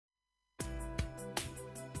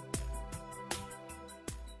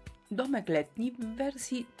Domek letni w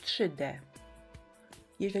wersji 3D.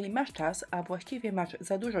 Jeżeli masz czas, a właściwie masz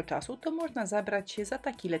za dużo czasu, to można zabrać się za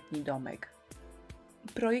taki letni domek.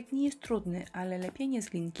 Projekt nie jest trudny, ale lepienie z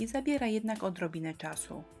glinki zabiera jednak odrobinę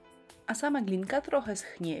czasu. A sama glinka trochę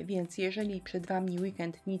schnie, więc jeżeli przed Wami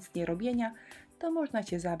weekend nic nie robienia, to można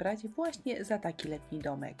się zabrać właśnie za taki letni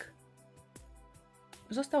domek.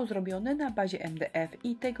 Został zrobiony na bazie MDF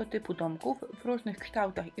i tego typu domków w różnych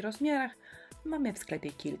kształtach i rozmiarach mamy w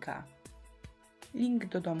sklepie kilka. Link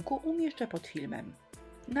do domku umieszczę pod filmem.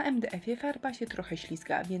 Na MDF-ie farba się trochę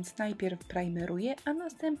ślizga, więc najpierw primeruję, a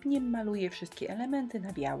następnie maluję wszystkie elementy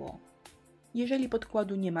na biało. Jeżeli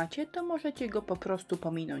podkładu nie macie, to możecie go po prostu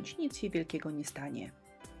pominąć, nic się wielkiego nie stanie.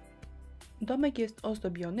 Domek jest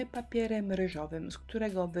ozdobiony papierem ryżowym, z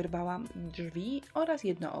którego wyrwałam drzwi oraz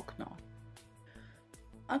jedno okno.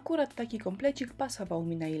 Akurat taki komplecik pasował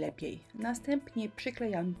mi najlepiej. Następnie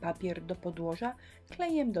przyklejam papier do podłoża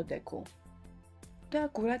klejem do deku. To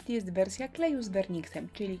akurat jest wersja kleju z werniksem,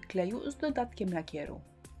 czyli kleju z dodatkiem lakieru.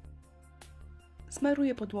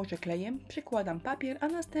 Smaruję podłoże klejem, przykładam papier, a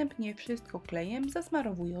następnie wszystko klejem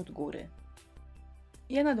zasmarowuję od góry.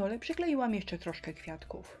 Ja na dole przykleiłam jeszcze troszkę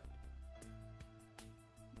kwiatków.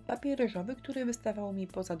 Papier ryżowy, który wystawał mi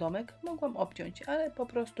poza domek, mogłam obciąć, ale po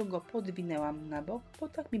prostu go podwinęłam na bok, bo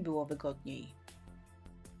tak mi było wygodniej.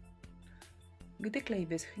 Gdy klej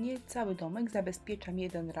wyschnie, cały domek zabezpieczam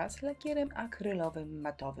jeden raz lakierem akrylowym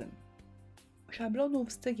matowym.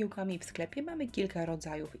 Szablonów z cegiełkami w sklepie mamy kilka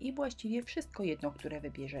rodzajów i właściwie wszystko jedno, które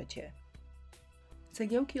wybierzecie.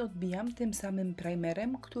 Cegiełki odbijam tym samym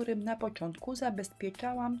primerem, którym na początku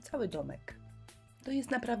zabezpieczałam cały domek. To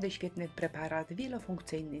jest naprawdę świetny preparat,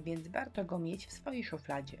 wielofunkcyjny, więc warto go mieć w swojej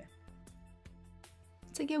szufladzie.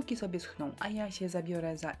 Cegiełki sobie schną, a ja się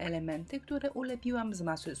zabiorę za elementy, które ulepiłam z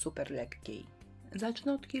masy superlekkiej.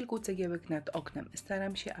 Zacznę od kilku cegiełek nad oknem.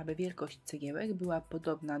 Staram się, aby wielkość cegiełek była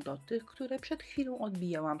podobna do tych, które przed chwilą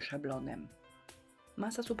odbijałam szablonem.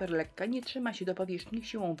 Masa superlekka nie trzyma się do powierzchni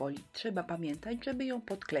siłą woli. Trzeba pamiętać, żeby ją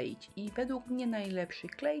podkleić i według mnie najlepszy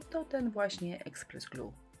klej to ten właśnie Express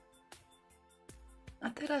Glue. A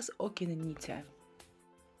teraz okiennice.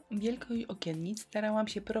 Wielkość okiennic starałam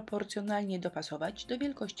się proporcjonalnie dopasować do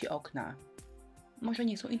wielkości okna. Może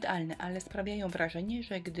nie są idealne, ale sprawiają wrażenie,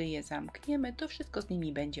 że gdy je zamkniemy, to wszystko z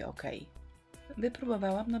nimi będzie ok.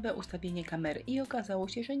 Wypróbowałam nowe ustawienie kamery i okazało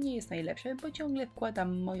się, że nie jest najlepsze, bo ciągle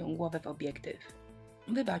wkładam moją głowę w obiektyw.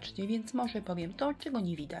 Wybaczcie, więc może powiem to, czego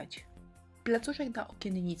nie widać. Placuszek na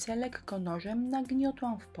okiennicę lekko nożem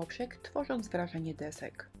nagniotłam w poprzek, tworząc wrażenie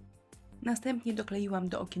desek. Następnie dokleiłam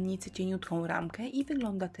do okiennicy cieniutką ramkę i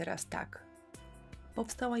wygląda teraz tak.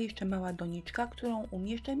 Powstała jeszcze mała doniczka, którą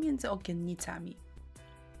umieszczę między okiennicami.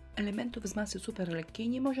 Elementów z masy superlekkiej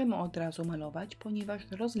nie możemy od razu malować,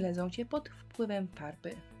 ponieważ rozlezą się pod wpływem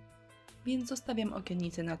farby. Więc zostawiam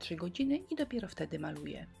okiennicę na 3 godziny i dopiero wtedy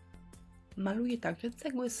maluję. Maluję także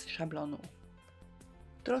cegły z szablonu.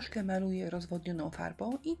 Troszkę maluję rozwodnioną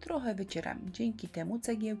farbą i trochę wycieram, dzięki temu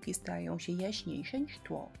cegiełki stają się jaśniejsze niż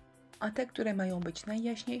tło. A te, które mają być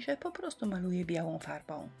najjaśniejsze, po prostu maluję białą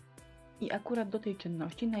farbą. I akurat do tej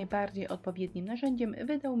czynności najbardziej odpowiednim narzędziem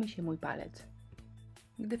wydał mi się mój palec.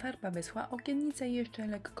 Gdy farba wyschła, okiennicę jeszcze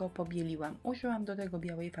lekko pobieliłam. Użyłam do tego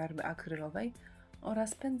białej farby akrylowej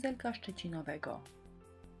oraz pędzelka szczecinowego.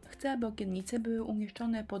 Chcę, aby okiennice były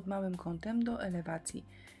umieszczone pod małym kątem do elewacji,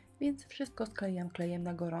 więc wszystko sklejam klejem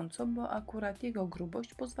na gorąco, bo akurat jego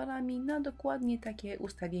grubość pozwala mi na dokładnie takie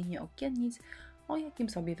ustawienie okiennic, o jakim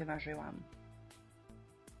sobie wymarzyłam.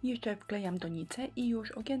 Jeszcze wklejam donicę i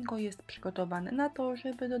już okienko jest przygotowane na to,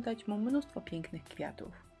 żeby dodać mu mnóstwo pięknych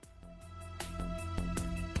kwiatów.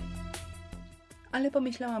 Ale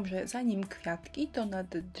pomyślałam, że zanim kwiatki, to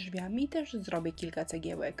nad drzwiami też zrobię kilka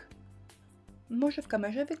cegiełek. Może w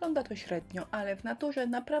kamerze wygląda to średnio, ale w naturze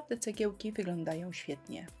naprawdę cegiełki wyglądają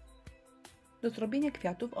świetnie. Do zrobienia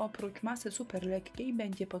kwiatów oprócz masy superlekkiej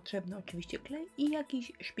będzie potrzebny oczywiście klej i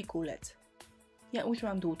jakiś szpikulec. Ja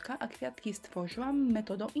użyłam dłutka, a kwiatki stworzyłam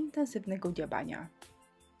metodą intensywnego dziabania.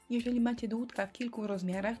 Jeżeli macie dłutka w kilku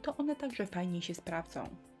rozmiarach, to one także fajnie się sprawdzą.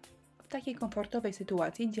 W takiej komfortowej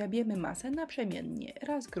sytuacji dziabiemy masę naprzemiennie,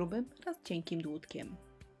 raz grubym, raz cienkim dłutkiem.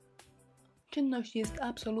 Czynność jest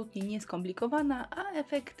absolutnie nieskomplikowana, a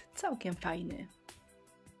efekt całkiem fajny.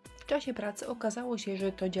 W czasie pracy okazało się,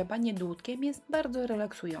 że to dziabanie dłutkiem jest bardzo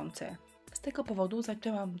relaksujące. Z tego powodu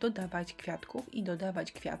zaczęłam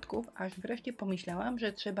dodawać kwiatków, aż wreszcie pomyślałam,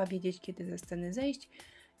 że trzeba wiedzieć, kiedy ze sceny zejść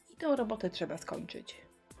i tę robotę trzeba skończyć.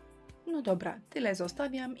 No dobra, tyle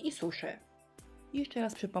zostawiam i suszę. Jeszcze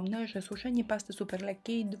raz przypomnę, że suszenie pasty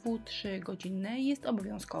superlekkiej 2-3 godzinne jest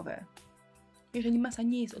obowiązkowe. Jeżeli masa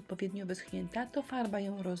nie jest odpowiednio wyschnięta, to farba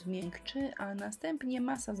ją rozmiękczy, a następnie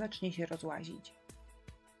masa zacznie się rozłazić.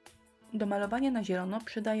 Do malowania na zielono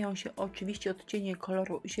przydają się oczywiście odcienie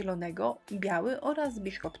koloru zielonego, biały oraz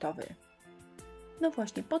biszkoptowy. No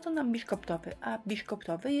właśnie, po co nam biszkoptowy? A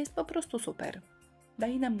biszkoptowy jest po prostu super.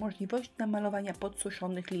 Daje nam możliwość namalowania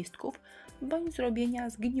podsuszonych listków bądź zrobienia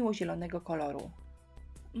zgniło-zielonego koloru.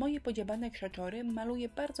 Moje podziabane krzaczory maluję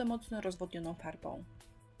bardzo mocno rozwodnioną farbą.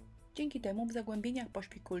 Dzięki temu w zagłębieniach po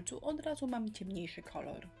szpikulcu od razu mam ciemniejszy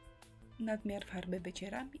kolor. Nadmiar farby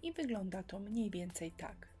wycieram i wygląda to mniej więcej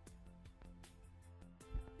tak.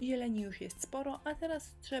 Zieleni już jest sporo, a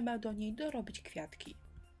teraz trzeba do niej dorobić kwiatki.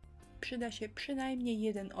 Przyda się przynajmniej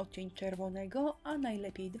jeden odcień czerwonego, a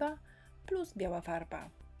najlepiej 2, plus biała farba.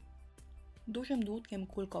 Dużym dłutkiem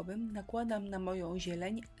kulkowym nakładam na moją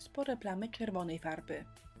zieleń spore plamy czerwonej farby.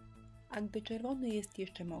 A gdy czerwony jest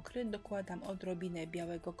jeszcze mokry, dokładam odrobinę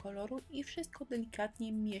białego koloru i wszystko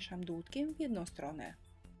delikatnie mieszam dłutkiem w jedną stronę.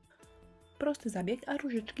 Prosty zabieg, a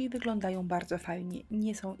różyczki wyglądają bardzo fajnie.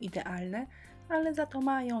 Nie są idealne, ale za to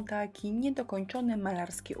mają taki niedokończony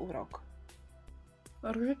malarski urok.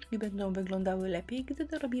 Różyczki będą wyglądały lepiej, gdy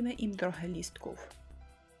dorobimy im trochę listków.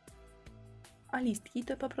 A listki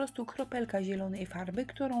to po prostu kropelka zielonej farby,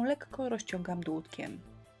 którą lekko rozciągam dłutkiem.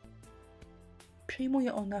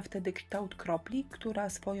 Przyjmuje ona wtedy kształt kropli, która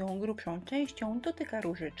swoją grubszą częścią dotyka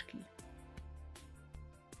różyczki.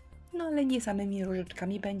 No ale nie samymi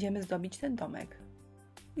różyczkami będziemy zdobić ten domek.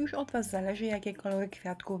 Już od Was zależy, jakie kolory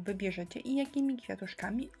kwiatków wybierzecie i jakimi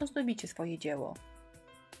kwiatuszkami ozdobicie swoje dzieło.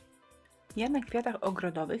 Ja na kwiatach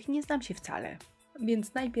ogrodowych nie znam się wcale,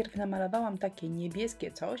 więc najpierw namalowałam takie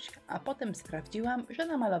niebieskie coś, a potem sprawdziłam, że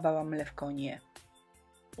namalowałam lewkonie.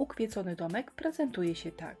 Ukwiecony domek prezentuje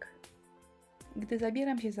się tak. Gdy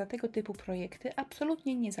zabieram się za tego typu projekty,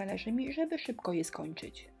 absolutnie nie zależy mi, żeby szybko je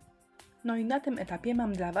skończyć. No i na tym etapie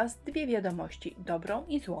mam dla Was dwie wiadomości, dobrą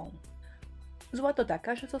i złą. Zła to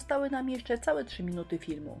taka, że zostały nam jeszcze całe 3 minuty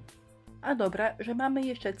filmu. A dobra, że mamy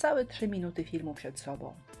jeszcze całe 3 minuty filmu przed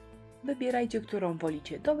sobą. Wybierajcie, którą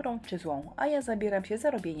wolicie, dobrą czy złą, a ja zabieram się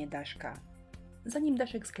za robienie daszka. Zanim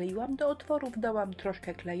daszek skleiłam, do otworów dałam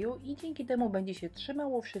troszkę kleju i dzięki temu będzie się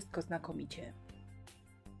trzymało wszystko znakomicie.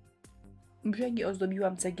 Brzegi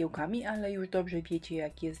ozdobiłam cegiełkami, ale już dobrze wiecie,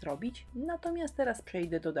 jak je zrobić, natomiast teraz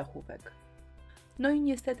przejdę do dachówek. No i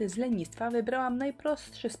niestety z lenistwa wybrałam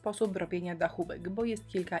najprostszy sposób robienia dachówek, bo jest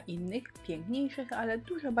kilka innych, piękniejszych, ale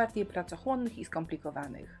dużo bardziej pracochłonnych i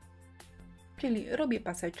skomplikowanych. Czyli robię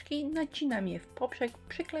paseczki, nacinam je w poprzek,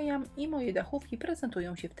 przyklejam i moje dachówki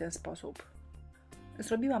prezentują się w ten sposób.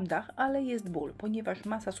 Zrobiłam dach, ale jest ból, ponieważ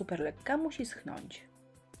masa superlekka musi schnąć.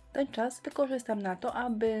 Ten czas wykorzystam na to,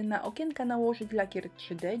 aby na okienka nałożyć lakier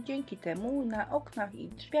 3D, dzięki temu na oknach i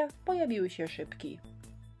drzwiach pojawiły się szybki.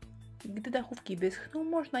 Gdy dachówki wyschną,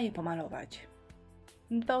 można je pomalować.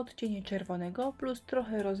 2 odcienie czerwonego plus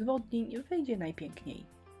trochę rozwodnień wyjdzie najpiękniej.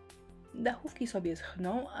 Dachówki sobie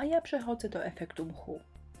schną, a ja przechodzę do efektu mchu.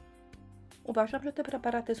 Uważam, że te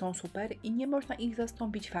preparaty są super i nie można ich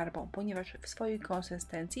zastąpić farbą, ponieważ w swojej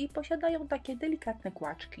konsystencji posiadają takie delikatne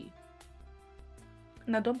kłaczki.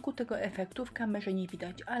 Na domku tego efektu w kamerze nie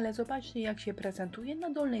widać, ale zobaczcie, jak się prezentuje na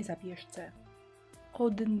dolnej zawieszce. O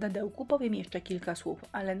dyndadełku powiem jeszcze kilka słów,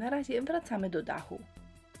 ale na razie wracamy do dachu.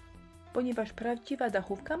 Ponieważ prawdziwa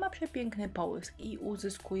dachówka ma przepiękny połysk i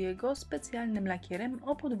uzyskuje go specjalnym lakierem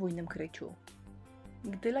o podwójnym kryciu.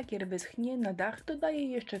 Gdy lakier wyschnie, na dach dodaję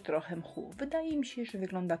jeszcze trochę mchu. Wydaje mi się, że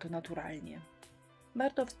wygląda to naturalnie.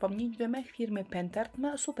 Warto wspomnieć, że mech firmy Pędzle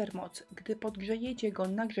ma super moc. Gdy podgrzejecie go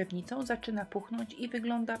nagrzewnicą, zaczyna puchnąć i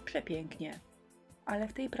wygląda przepięknie. Ale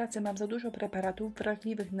w tej pracy mam za dużo preparatów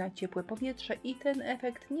wrażliwych na ciepłe powietrze i ten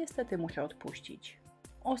efekt niestety muszę odpuścić.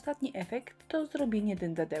 Ostatni efekt to zrobienie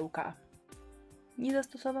dyndadełka. Nie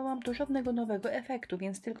zastosowałam tu żadnego nowego efektu,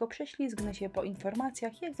 więc tylko prześlizgnę się po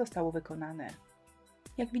informacjach, jak zostało wykonane.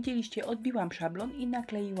 Jak widzieliście, odbiłam szablon i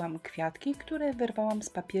nakleiłam kwiatki, które wyrwałam z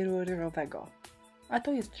papieru ryżowego. A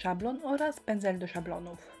to jest szablon oraz pędzel do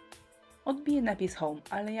szablonów. Odbiję napis Home,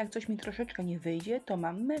 ale jak coś mi troszeczkę nie wyjdzie, to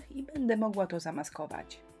mam mech i będę mogła to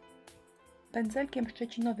zamaskować. Pędzelkiem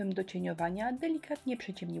szczecinowym do cieniowania delikatnie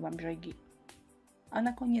przyciemniłam brzegi. A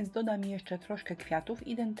na koniec dodam jeszcze troszkę kwiatów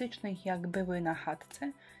identycznych jak były na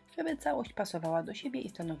chatce, żeby całość pasowała do siebie i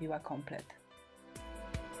stanowiła komplet.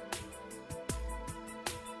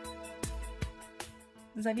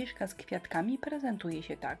 Zawieszka z kwiatkami prezentuje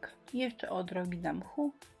się tak. Jeszcze odrobina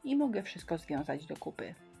mchu i mogę wszystko związać do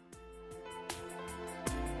kupy.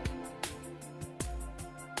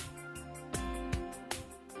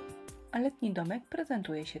 A letni domek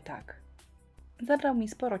prezentuje się tak. Zabrał mi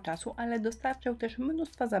sporo czasu, ale dostarczył też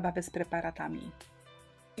mnóstwo zabawy z preparatami.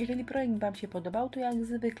 Jeżeli projekt Wam się podobał, to jak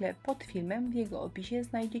zwykle pod filmem w jego opisie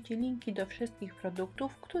znajdziecie linki do wszystkich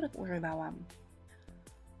produktów, których używałam.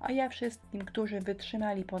 A ja wszystkim, którzy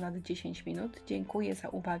wytrzymali ponad 10 minut, dziękuję za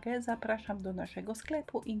uwagę, zapraszam do naszego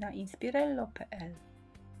sklepu i na inspirello.pl.